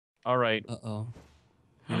All right. Uh-oh.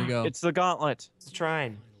 Here we go. It's the Gauntlet. It's a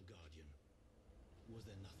shrine.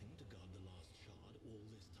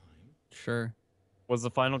 Sure. Was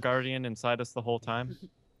the final guardian inside us the whole time?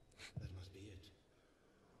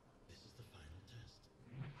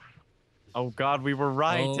 Oh God, we were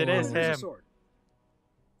right. Oh. It is There's a him. sword.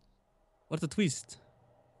 What's the twist?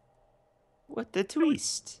 What the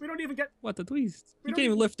twist? We don't even get. What the twist? He don't can't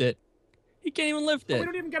even lift it. He can't even lift We it.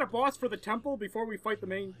 don't even get a boss for the temple before we fight the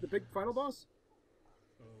big final boss.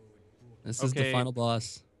 This is the Okay. final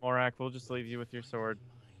boss. Morak, we'll just leave you with your sword.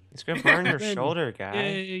 It's gonna burn your Win. shoulder, guy.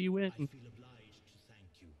 Yay, you win.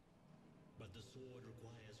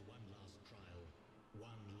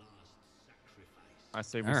 I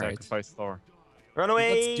say we All right. sacrifice Thor. Run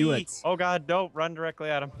away! Let's do it. Oh God, don't run directly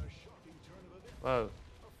at him. Whoa.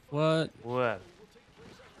 What? Whoa.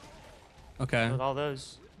 Okay. Killed all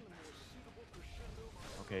those.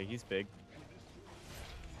 Okay, he's big.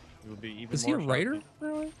 He will be even Is he more a writer? shocking.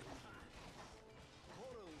 Really?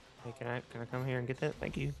 Hey, can I come here and get that?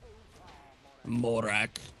 Thank you. Morak.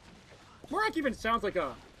 Morak even sounds like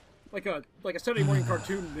a Saturday morning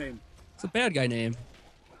cartoon name. It's a bad guy name.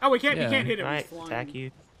 Oh, we can't Yeah. hit him. Alright, He's flying. attack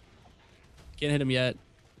you. Can't hit him yet.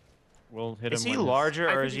 We'll hit Is him. he when larger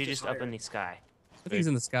I or think is he he's just just up in higher. the sky? I think he's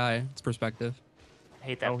in the sky. It's perspective. I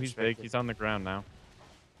hate that. Oh, he's big. perspective. He's on the ground now.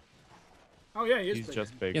 Oh yeah, he is. He's big.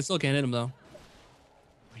 just big. Yeah, still can't hit him though.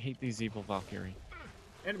 I hate these evil Valkyrie.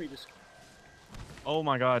 Enemy just. Oh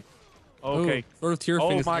my God. Okay. Ooh, sort of tear Oh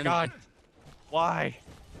fingers my enemy. God. Why?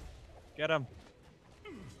 Get him.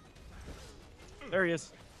 There he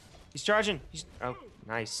is. He's charging. He's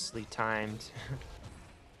nicely timed.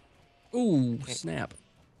 Ooh, snap.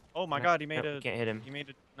 Oh my No, God, he made no, we can't hit him. He made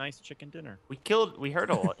a nice chicken dinner. We hurt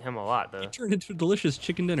him a lot though. He turned into a delicious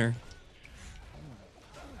chicken dinner.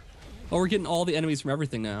 Oh, we're getting all the enemies from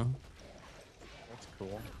everything now. That's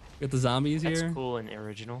cool. We got the zombies That's here. cool and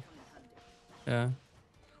original. Yeah.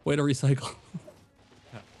 Way to recycle.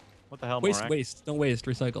 What the hell, Waste, Morak? waste. Don't waste.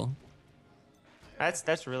 Recycle.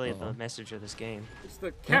 That's really the message of this game. It's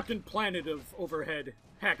the Captain Planet of overhead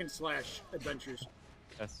hack and slash adventures.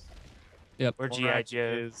 Yes. Yep. Or GI Morak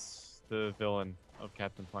Joe. is the villain of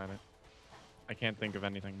Captain Planet. I can't think of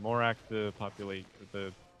anything. Morak, the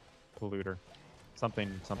polluter.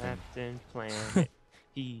 Something. Captain Planet.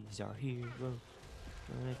 He's our hero.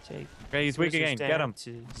 Gonna take Okay, he's weak cruisers again. Get down him.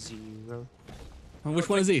 to zero. Which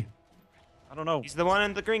one is he? I don't know. He's the one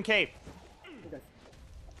in the green cape. Okay.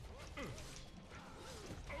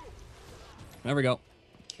 There we go.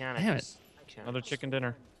 Can Damn it. Another chicken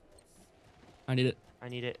dinner. I need it. I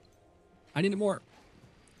need it. I need it more.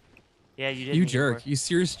 Yeah, you did. You need it jerk. more. You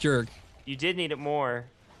serious jerk. You did need it more.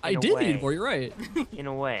 I in a did way. need it more. You're right. In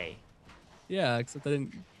a way, Yeah, except I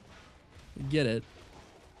didn't get it.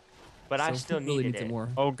 but I So still who really needed needs it. it more.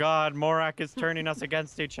 Oh God, Morak is turning us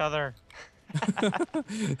against each other.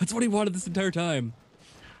 That's what he wanted this entire time.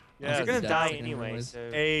 Yes. You're gonna Yeah, die second anyway. anyways. So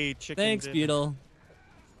Hey, chicken Thanks, dinner. Beetle.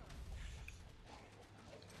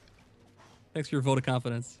 Thanks for your vote of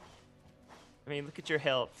confidence. I mean, look at your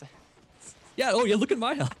health. Yeah, oh yeah, look at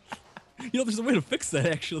my health. You know, there's a way to fix that,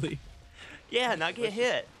 actually. Yeah, not get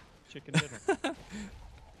hit. Chicken dinner.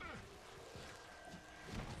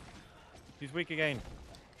 He's weak again.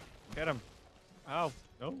 Get him. Ow.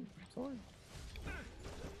 No, sorry.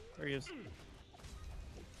 There he is.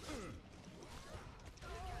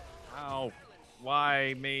 Ow.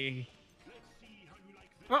 Why me?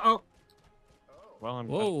 Uh-oh. Well, I'm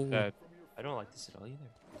Whoa. dead. I don't like this at all either.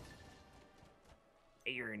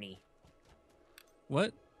 Irony.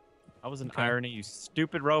 What? That was an Okay. irony, you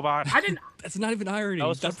stupid robot. I didn't. That's not even irony. That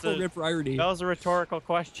was That's just a- programmed for irony. That was a rhetorical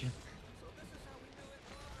question.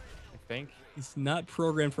 I think. It's not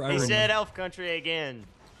programmed for He irony. said Elf Country again.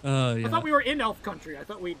 Oh, yeah. I thought we were in Elf Country. I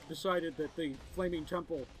thought we decided that the Flaming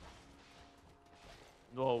Temple.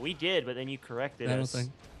 Well, we did, but then you corrected I don't us.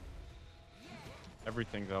 think.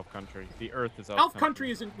 Everything's elf country. The earth is Elf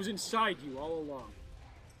Country was inside you all along.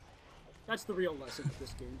 That's the real lesson of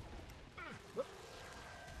this game.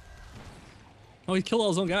 Oh, he killed all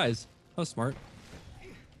his own guys. That was smart.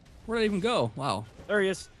 Where did I even go? Wow. There he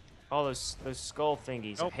is. All those skull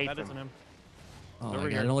thingies. Nope, I hate that them. isn't him. Oh, Over my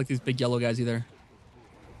God. here. I don't like these big yellow guys either.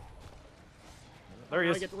 There he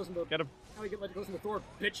Now I is. get to listen to. Get him. Now I get to listen to Thor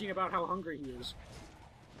bitching about how hungry he is.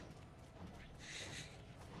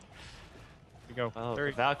 Here we go. Oh, there,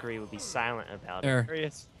 the Valkyrie would be silent about it. There. there he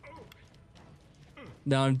is.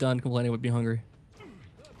 Now I'm done complaining with being hungry.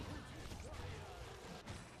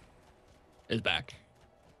 It's back.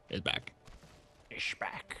 It's back. Ish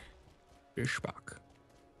back. It's back.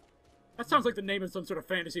 That sounds like the name of some sort of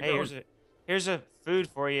fantasy Hey, villain. here's a food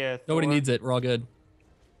for you. Nobody Thor. needs it. We're all good.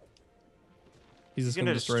 He's just gonna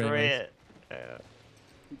gonna destroy it.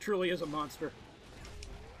 He truly is a monster.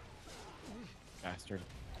 Bastard.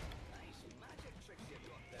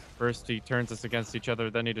 First he turns us against each other,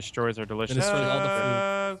 then he destroys our delicious. destroys all the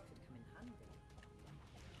food.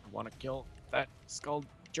 I want to kill that skull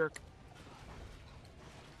jerk.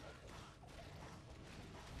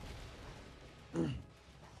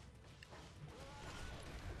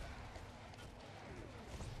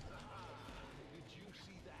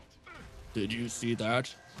 Did you see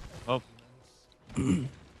that? Oh,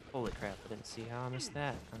 Holy crap! I didn't see how I missed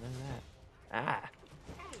that. I know that. Ah!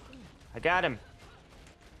 I got him.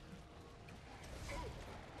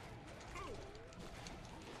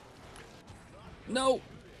 No.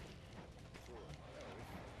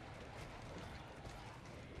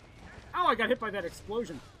 Oh, I got hit by that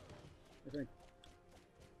explosion. I think.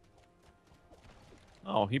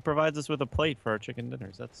 oh, he provides us with a plate for our chicken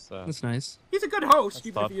dinners. That's nice. He's a good host, That's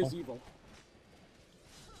even if he is thoughtful. evil.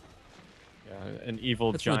 yeah, an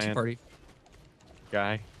evil That's from the Tea giant Party.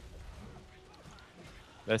 guy.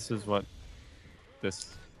 This is what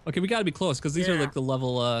this. Okay, we gotta be close because these are Yeah. like the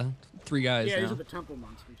level 3 guys Yeah, now. these are the temple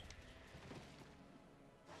monsters.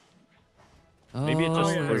 Maybe it Oh,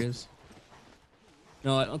 just there was- he is.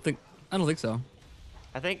 No, I don't think so.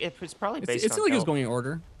 I think it's probably It's based it on seems like it was health. going in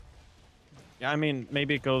order. Yeah, I mean,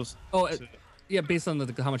 maybe it goes. Oh, to- yeah, based on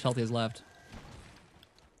how much health he has left.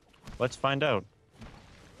 let's find out.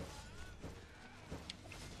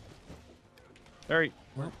 Where'd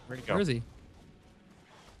he go? Where is he?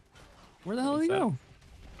 Where the hell did he What's that?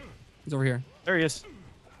 go? He's over here. There he is.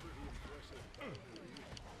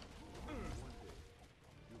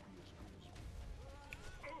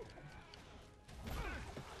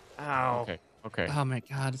 Ow. Okay. Okay. Oh my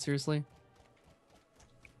god, seriously?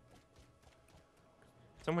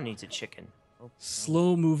 Someone needs a chicken.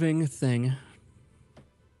 Slow moving thing. Does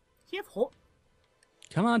he have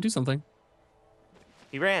Come on, do something.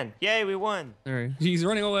 He ran. Yay, we won. There he's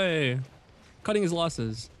running away. Cutting his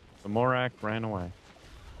losses. The Morak ran away.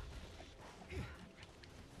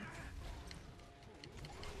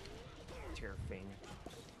 Terrifying.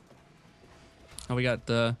 Oh, we got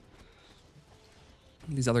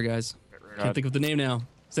these other guys. Can't God, think of the name now.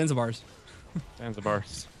 Zanzibars.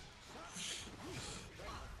 Zanzibars.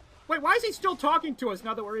 Wait, why is he still talking to us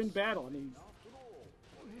now that we're in battle? I mean,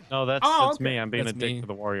 No, that's Oh, that's okay. me. I'm being That's a dick me. to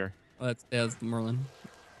the warrior. Oh, that's the Merlin.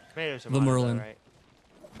 Tomatoes, The tomatoes, Merlin. Right?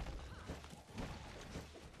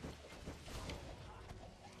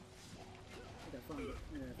 I gotta find it.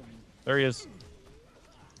 Yeah, I found it. There he is.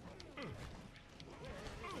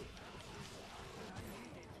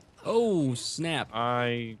 Oh, snap.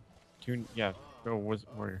 Yeah, go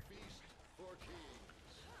warrior.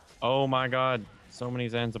 Oh my God, so many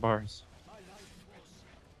Zanzibars.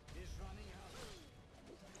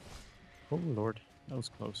 Oh Lord, that was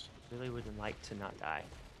close. Really wouldn't like to not die.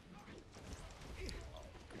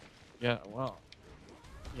 Yeah, well,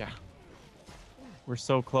 yeah. We're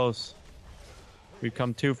so close. We've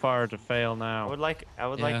come too far to fail I now. would like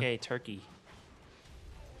Yeah. a turkey.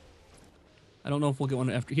 I don't know if we'll get one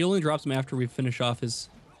after. He only drops him after we finish off his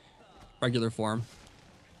regular form.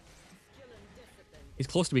 He's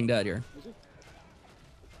close to being dead here.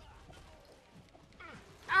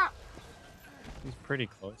 Ah! He's pretty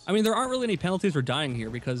close. I mean, there aren't really any penalties for dying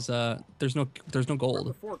here because there's no The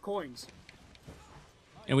gold, 4 coins.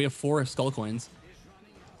 and we have 4 skull coins.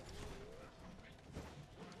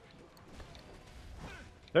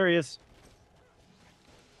 There he is.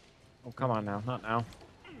 Oh, come on now, not now.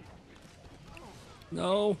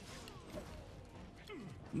 No.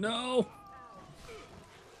 No.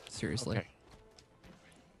 Seriously. Okay.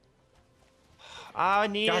 I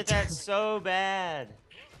needed God that damn. so bad.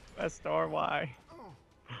 Best star, why?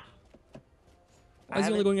 Why is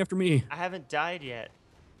he only going after me? I haven't died yet.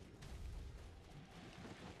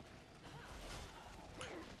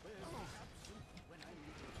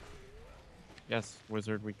 Yes,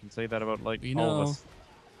 wizard, we can say that about like We all know. of us.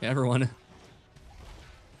 Everyone.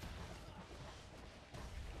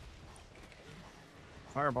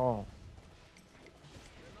 Fireball.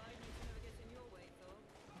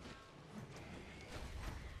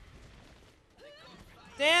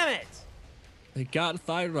 Damn it! They got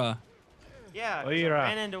Thyra. Yeah, 'cause I Oira.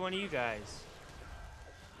 ran into one of you guys.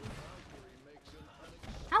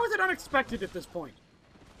 How is it unexpected at this point?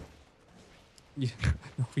 Yeah.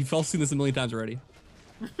 We've all seen this a million times already.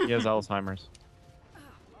 He has Alzheimer's.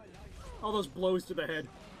 All those blows to the head.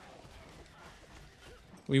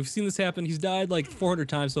 We've seen this happen. He's died like 400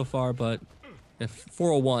 times so far, but if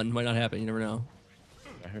 401 might not happen, you never know.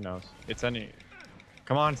 Yeah, who knows? It's any.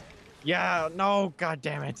 Come on. Yeah, no, god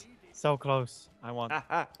damn it. So close. I want.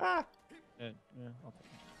 Yeah, I'll take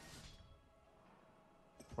it.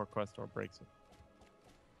 Poor Questor breaks it.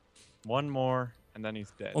 One more, and then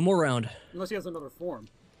he's dead. One more round. Unless he has another form.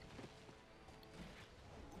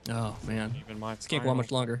 Oh man, Even my this can't go on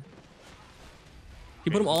much longer.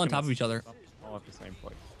 You put them all on top of each other. All at the same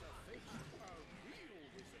place.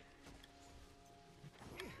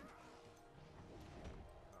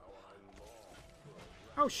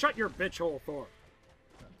 Oh, shut your bitch hole, Thor.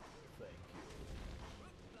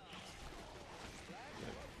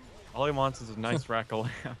 All he wants is a nice rack of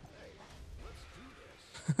lamb.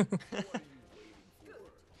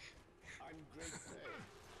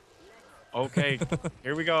 Okay,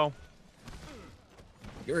 here we go.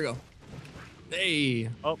 Here we go. Hey.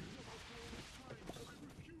 Oh.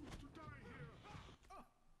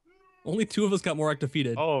 Only 2 of us got Morak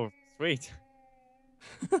defeated. Oh, sweet.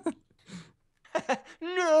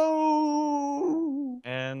 No.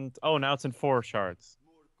 And oh, now it's in 4 shards.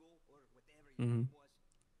 Mm-hmm.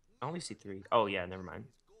 I only see 3. Oh yeah, never mind.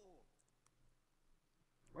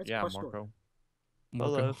 Why is Yeah, Questor? Marco.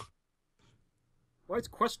 Hello. Why is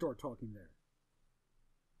Questor talking there?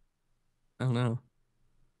 I don't know.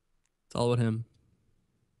 It's all about him.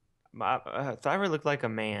 Thyra looked like a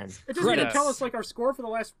man. It doesn't even Yes. tell us like our score for the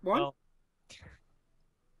last one. Well,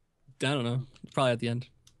 I don't know. Probably at the end.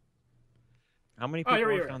 how many Oh, people here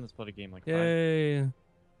we worked are. on this bloody game? Like 5? Yay.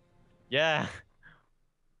 Yeah.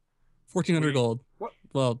 1,400 gold. What?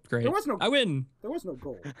 Well, great. There was no. I win. There was no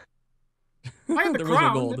gold. I had the There was no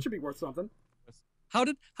crown. gold. That should be worth something. How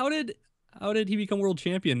did he become world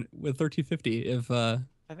champion with 1350 if I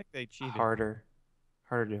think they cheated. Harder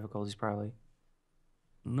difficulties probably.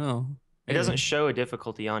 no. It doesn't show a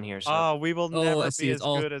difficulty on here. So. Oh, we will Oh, never I see, be it's as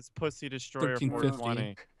all good as Pussy Destroyer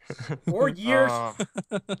 1350. 420. Or years.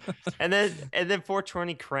 and then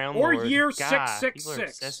 420 Crown Or Lord. year God, 666. People are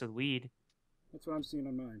obsessed with weed. That's what I'm seeing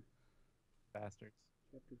on mine. Bastards.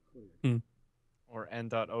 Chapter clear. Or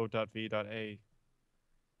N.O.V.A.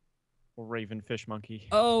 Or Raven Fish Monkey.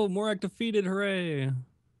 Oh, Morak defeated. Hooray.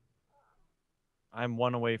 I'm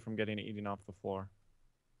 1 away from getting eaten off the floor.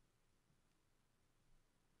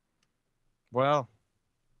 Well,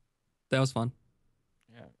 That was fun.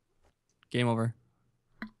 yeah, Game over.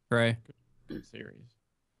 Hooray. good series.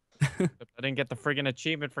 Except I didn't get the friggin'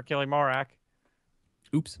 achievement for killing Morak.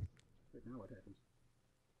 Oops. Wait, now what happens?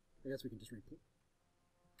 I guess we can just repeat.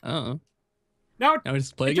 Uh-oh. Now Now we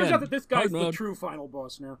just play it again. turns out that this guy's Hard the mode. true final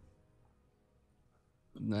boss now.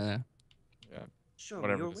 Nah. Yeah, Show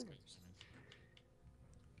whatever. your this winners. is.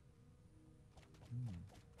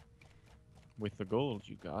 With the gold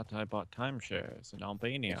you got, I bought timeshares in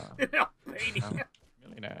Albania. Albania.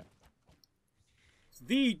 Millionaire. It's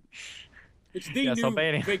the Yes, new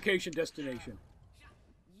Albania. vacation destination.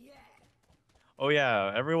 Oh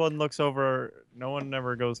yeah, everyone looks over. No one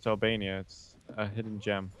ever goes to Albania. It's a hidden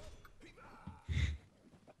gem.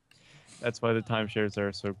 That's why the timeshares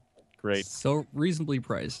are so great. So reasonably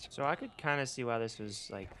priced. So I could kind of see why this was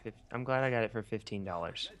like. I'm glad I got it for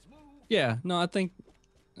 $15. Yeah, no, I think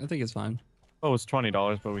it's fine. Oh, it was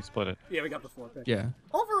 $20, but we split it. Yeah, we got the 4 pick. Yeah.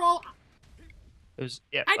 Overall, It was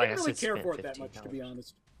yeah. I like didn't really said, care spent for it that much, to be $15.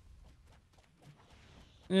 honest.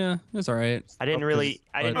 Yeah, it's all right. I didn't Oh, really. 'cause-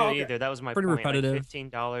 I didn't Oh, really okay. either. That was my Pretty point. repetitive. Like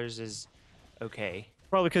 $15 is okay.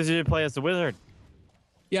 Probably because you didn't play as the wizard.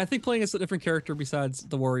 Yeah, I think playing as a different character besides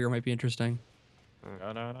the warrior might be interesting,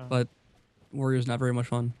 No. but warrior's not very much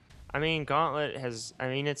fun. I mean, Gauntlet has. I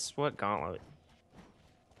mean, it's what Gauntlet.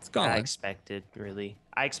 It's I Gauntlet. expected really.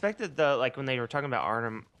 I expected like when they were talking about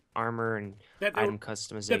armor and That there, item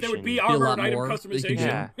customization. that there would be a armor lot and item more that you can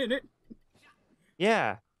customization do. in it.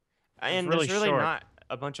 Yeah, and really there's really short. not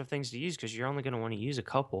a bunch of things to use because you're only going to want to use a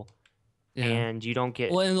couple, Yeah. and you don't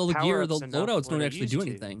get. Well, and the gear, the power-ups enough loadouts when don't they're actually used do to.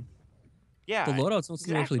 anything. Yeah, The loadouts don't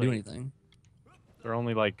seem to actually do exactly. anything. They're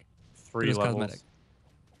only like 3 just levels. cosmetic.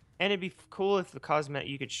 and it'd be cool if the cosmetic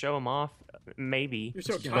you could show them off, maybe. You're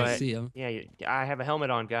so Yeah, tight. I But see him. yeah, I have a helmet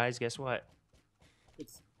on, guys. Guess what?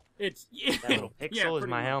 It's yeah. That little yeah, pixel is pretty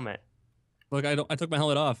my much. helmet. Look, I took my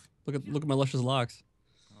helmet off. Look at my luscious locks.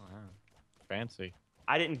 Oh, wow. Fancy.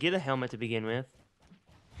 I didn't get a helmet to begin with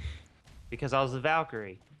because I was the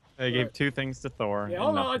Valkyrie. They gave 2 things to Thor. Yeah, and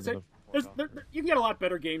although nothing I'd say to the there's, Thor. you can get a lot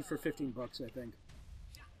better games for $15, I think.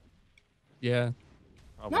 Yeah.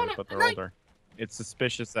 Probably, no, but they're no. older. It's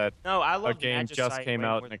suspicious that No, I a love game just Magicite came way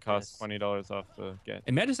out more and it than cost this. $20 off to get.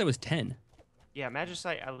 And Magicka was 10. Yeah,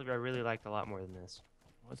 Magicite I really liked a lot more than this.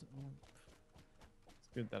 Was it? It's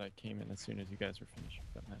good that I came in as soon as you guys were finished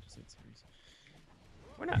with that Magicite series.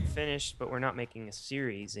 We're not finished, but we're not making a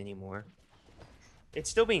series anymore. It's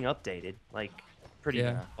still being updated, like pretty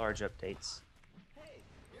Yeah. large updates.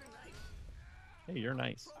 Hey, you're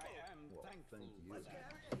nice.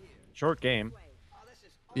 Short game.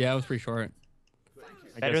 Yeah, it was pretty short.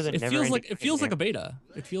 I Better guess than It never feels ending like a beta.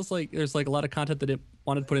 It feels like there's like a lot of content that it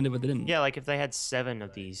wanted to put in it, but they didn't. Yeah, like if they had 7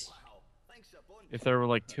 of these. if there were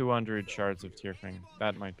like 200 shards of Tierfing,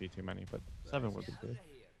 that might be too many, but 7 would be good.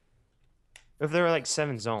 If there were like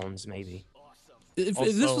 7 zones, maybe. If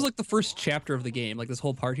this was Also- like the first chapter of the game, like this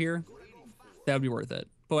whole part here, that would be worth it.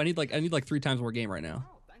 But I need like 3 times more game right now.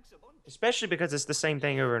 Especially because it's the same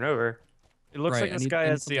thing over and over. It looks Right, like I this need- guy I need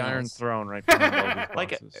has the something Iron else. Throne right behind all these Like,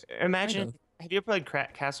 bosses. imagine. Kind Have you ever played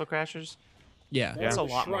Castle Crashers? Yeah, Yeah. That's a The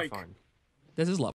lot more Shrike. fun. this is a lot